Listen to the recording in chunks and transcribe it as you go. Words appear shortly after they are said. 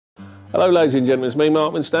Hello ladies and gentlemen, it's me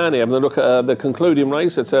Mark Stanley having a look at the concluding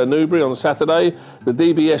race at Newbury on Saturday, the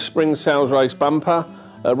DBS Spring Sales Race Bumper,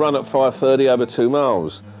 run at 5:30 over 2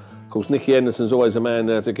 miles. Of course, Nicky Henderson's always a man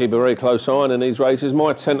to keep a very close eye on in these races.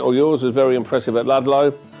 My tent or yours was very impressive at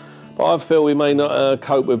Ludlow, but I feel we may not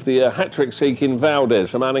cope with the hat-trick seeking Valdez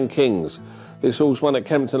from Allen Kings. This horse won at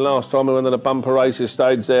Kempton last time and one of the bumper races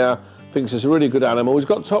staged there. Thinks it's a really good animal. He's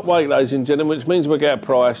got top weight, ladies and gentlemen, which means we'll get a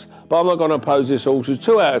price, but I'm not going to oppose this horse. It's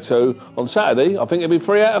 2 out of 2 on Saturday. I think it'll be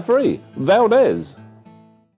 3 out of 3. Valdez.